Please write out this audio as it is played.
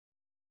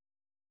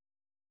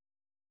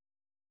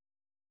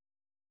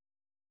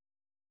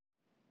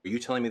Are you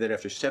telling me that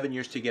after 7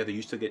 years together,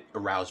 you still get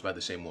aroused by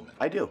the same woman?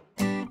 I do.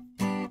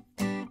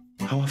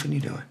 How often you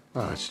do it?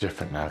 Oh, it's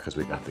different now because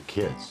we got the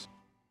kids.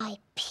 I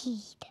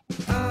peed.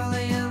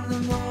 Early in the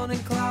morning,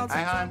 clouds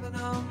Hi, hon.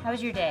 How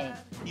was your day?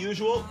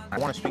 Usual? I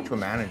want to speak to a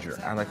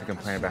manager. I'd like to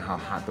complain about how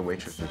hot the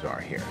waitresses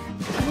are here.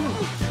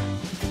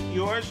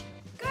 Yours?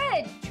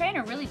 Good.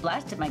 Trainer really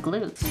blasted my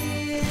glutes.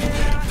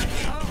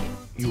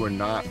 You are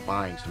not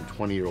buying some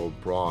 20-year-old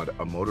broad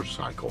a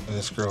motorcycle. And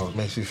this girl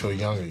makes me feel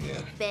young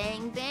again.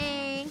 Bang, bang.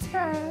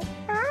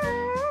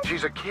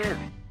 She's a kid.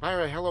 Buy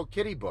her a Hello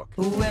Kitty book.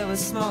 Whoever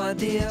small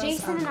ideas.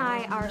 Jason and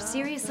I are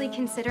seriously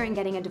considering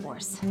getting a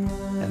divorce.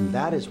 And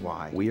that is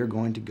why we are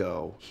going to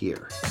go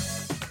here.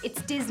 It's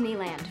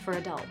Disneyland for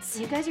adults.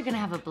 You guys are gonna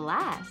have a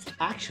blast.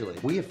 Actually,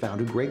 we have found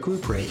a great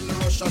group rate.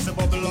 This looks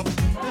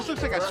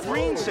like a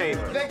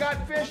screensaver. They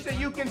got fish that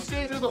you can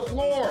see through the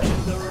floor.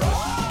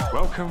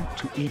 Welcome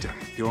to Eden,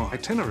 your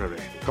itinerary.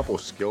 A couple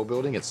of skill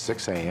building at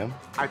 6 a.m.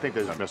 I think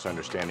there's a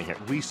misunderstanding here.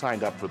 We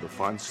signed up for the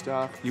fun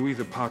stuff. You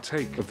either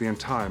partake of the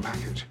entire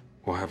package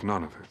or have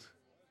none of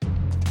it.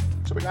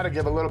 So we got to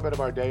give a little bit of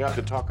our day up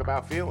to talk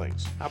about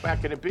feelings. How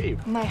bad can it be?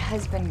 My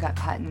husband got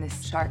caught in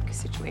this shark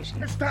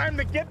situation. It's time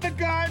to get the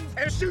guns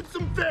and shoot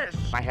some fish.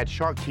 I had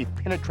shark teeth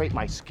penetrate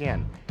my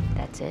skin.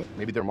 That's it.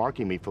 Maybe they're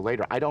marking me for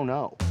later. I don't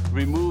know.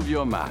 Remove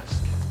your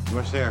mask. You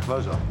want to stay our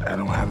clothes off? I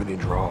don't have any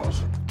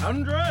drawers.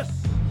 Undress!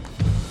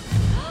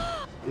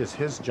 Is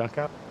his junk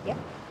out? Yep.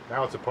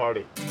 Now it's a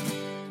party.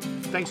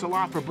 Thanks a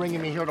lot for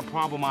bringing me here to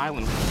Problem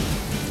Island.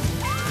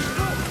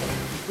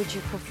 Would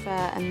you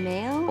prefer a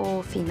male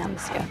or female,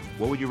 monsieur?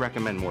 What would you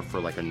recommend more for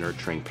like a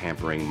nurturing,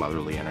 pampering,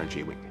 motherly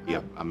energy?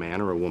 A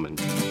man or a woman?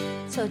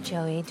 So,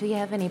 Joey, do you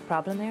have any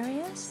problem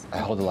areas? I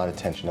hold a lot of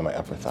tension in my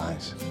upper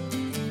thighs.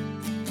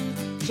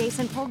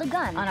 Jason pulled a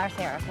gun on our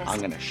therapist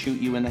I'm gonna shoot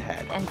you in the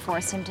head. and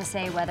forced him to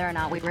say whether or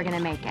not we were gonna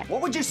make it.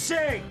 What would you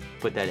say?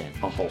 Put that in.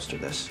 I'll holster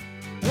this.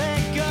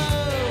 Let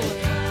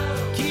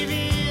go. Give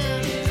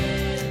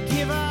in.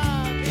 Give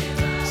up.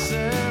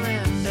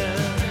 Surrender.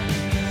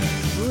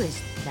 Who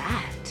is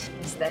that?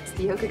 That's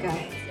the yoga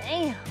guy.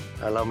 Damn.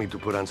 Allow me to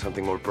put on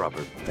something more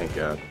proper. Thank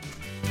God.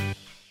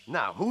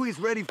 Now, who is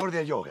ready for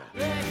their yoga?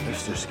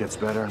 This just gets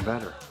better and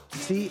better.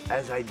 See,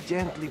 as I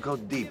gently go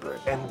deeper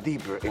and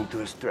deeper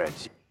into a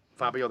stretch.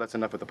 Fabio, that's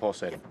enough with the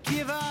pulsating.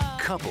 Give up.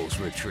 Couples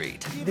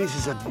retreat. This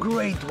is a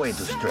great way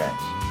to stretch.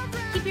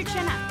 Keep your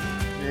chin up.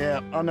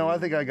 Yeah, oh no, I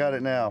think I got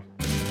it now.